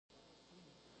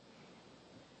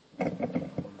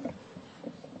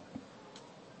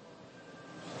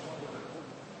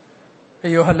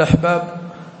أيها الأحباب،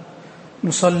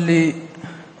 نصلي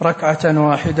ركعة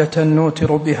واحدة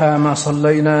نوتر بها ما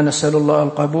صلينا، نسأل الله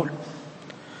القبول.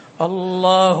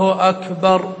 الله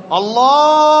أكبر،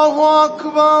 الله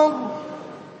أكبر.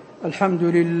 الحمد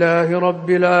لله رب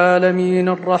العالمين،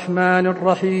 الرحمن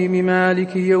الرحيم،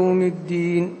 مالك يوم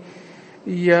الدين،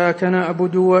 إياك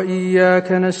نعبد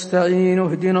وإياك نستعين،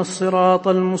 اهدنا الصراط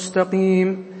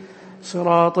المستقيم،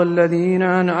 صراط الذين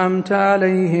أنعمت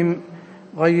عليهم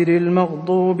غير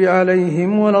المغضوب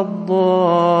عليهم ولا الضالين،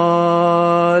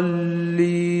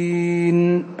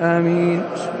 آمين.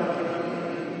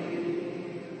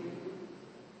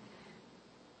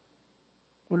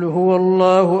 قل هو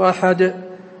الله أحد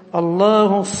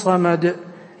الله الصمد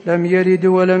لم يلد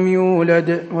ولم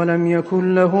يولد ولم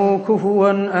يكن له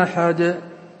كفوا أحد.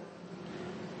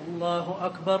 الله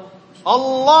أكبر،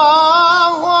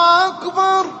 الله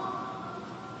أكبر.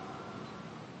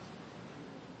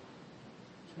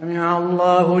 سمع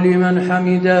الله لمن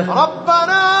حمده،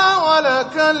 ربنا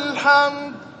ولك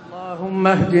الحمد. اللهم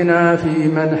اهدنا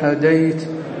فيمن هديت،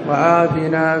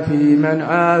 وعافنا فيمن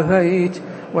عافيت،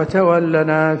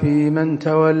 وتولنا فيمن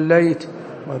توليت،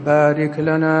 وبارك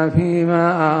لنا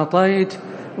فيما أعطيت،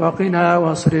 وقنا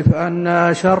واصرف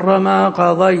عنا شر ما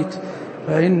قضيت،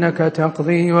 فإنك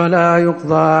تقضي ولا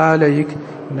يقضى عليك،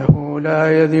 إنه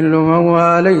لا يذل من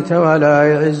واليت ولا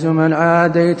يعز من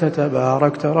عاديت،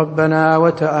 تباركت ربنا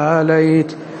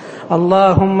وتعاليت.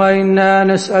 اللهم إنا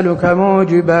نسألك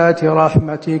موجبات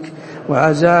رحمتك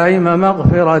وعزائم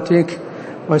مغفرتك،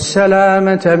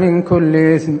 والسلامة من كل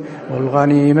إثم،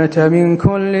 والغنيمة من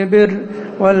كل بر،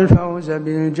 والفوز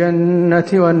بالجنة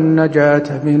والنجاة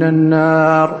من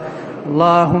النار.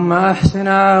 اللهم أحسن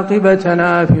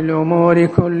عاقبتنا في الأمور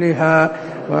كلها،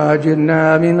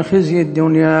 وأجرنا من خزي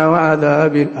الدنيا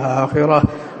وعذاب الآخرة.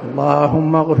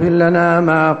 اللهم اغفر لنا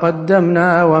ما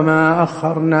قدمنا وما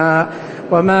أخرنا،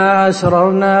 وما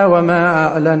أسررنا وما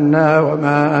أعلنا،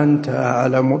 وما أنت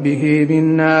أعلم به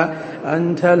منا،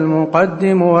 أنت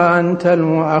المقدم وأنت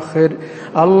المؤخر.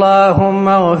 اللهم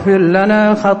اغفر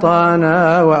لنا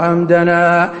خطانا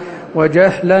وعمدنا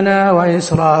وجهلنا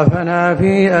وإسرافنا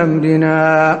في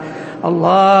أمرنا.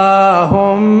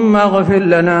 اللهم اغفر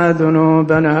لنا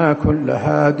ذنوبنا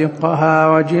كلها، دقها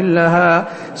وجلها،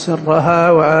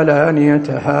 سرها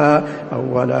وعلانيتها،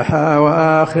 أولها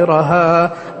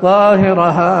وآخرها،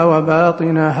 ظاهرها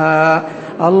وباطنها.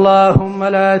 اللهم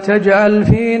لا تجعل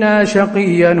فينا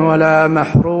شقيا ولا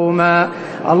محروما،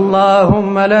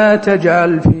 اللهم لا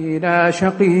تجعل فينا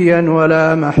شقيا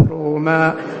ولا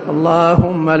محروما،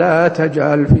 اللهم لا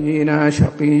تجعل فينا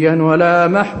شقيا ولا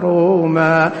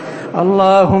محروما.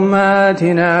 اللهم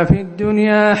آتنا في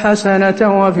الدنيا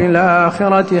حسنة وفي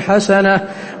الآخرة حسنة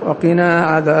وقنا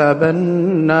عذاب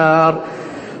النار.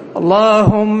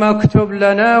 اللهم اكتب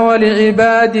لنا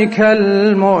ولعبادك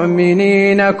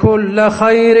المؤمنين كل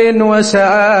خير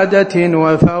وسعادة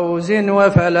وفوز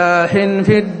وفلاح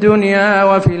في الدنيا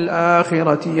وفي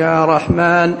الآخرة يا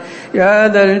رحمن يا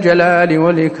ذا الجلال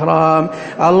والإكرام.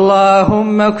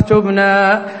 اللهم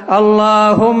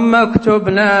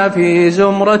اكتبنا في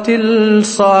زمرة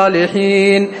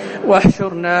الصالحين،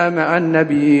 واحشرنا مع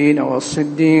النبيين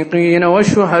والصديقين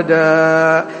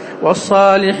والشهداء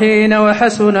والصالحين،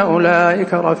 وحسن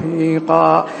أولئك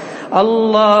رفيقا.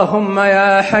 اللهم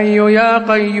يا حي يا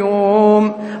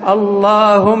قيوم،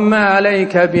 اللهم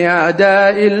عليك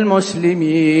بأعداء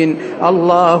المسلمين،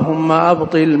 اللهم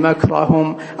أبطل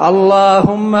مكرهم،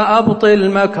 اللهم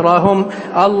أبطل مكرهم،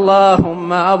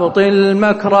 اللهم أبطل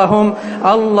مكرهم،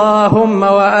 اللهم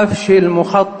وأفشل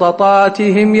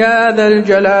مخططاتهم يا ذا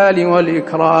الجلال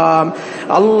والإكرام.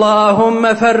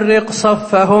 اللهم فرق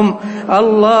صفهم،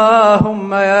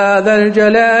 اللهم يا ذا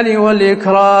الجلال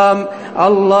والإكرام.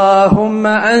 اللهم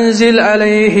أنزل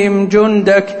عليهم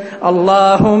جندك،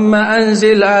 اللهم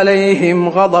أنزل عليهم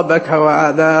غضبك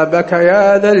وعذابك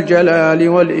يا ذا الجلال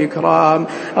والإكرام.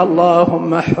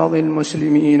 اللهم احفظ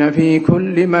المسلمين في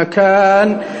كل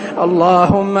مكان،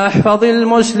 اللهم احفظ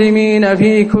المسلمين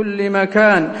في كل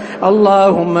مكان.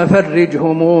 اللهم فرج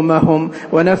همومهم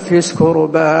ونفس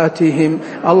كرباتهم.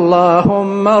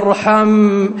 اللهم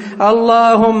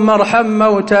ارحم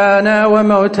موتانا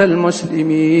وموتى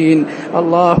المسلمين.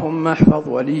 اللهم احفظ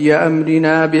ولي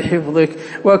أمرنا بحفظك،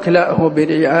 واكلأه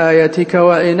برعايتك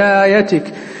وعنايتك.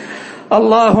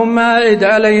 اللهم أعد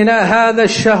علينا هذا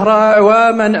الشهر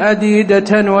أعواما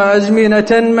عديدة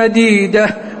وأزمنة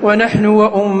مديدة،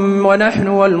 ونحن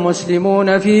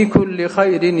والمسلمون في كل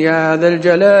خير يا ذا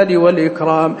الجلال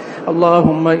والإكرام.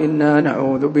 اللهم إنا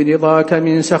نعوذ برضاك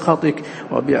من سخطك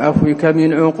وبعفوك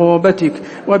من عقوبتك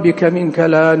وبك منك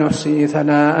لا نحصي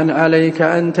ثناء عليك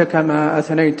أنت كما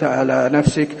أثنيت على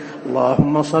نفسك.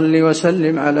 اللهم صل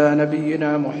وسلم على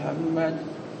نبينا محمد.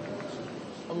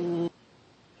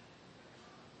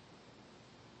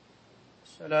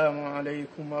 السلام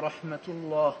عليكم ورحمة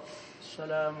الله.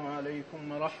 السلام عليكم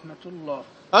ورحمة الله.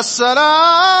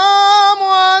 السلام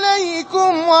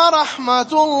عليكم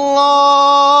ورحمة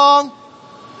الله.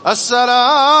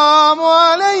 السلام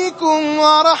عليكم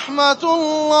ورحمة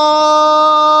الله.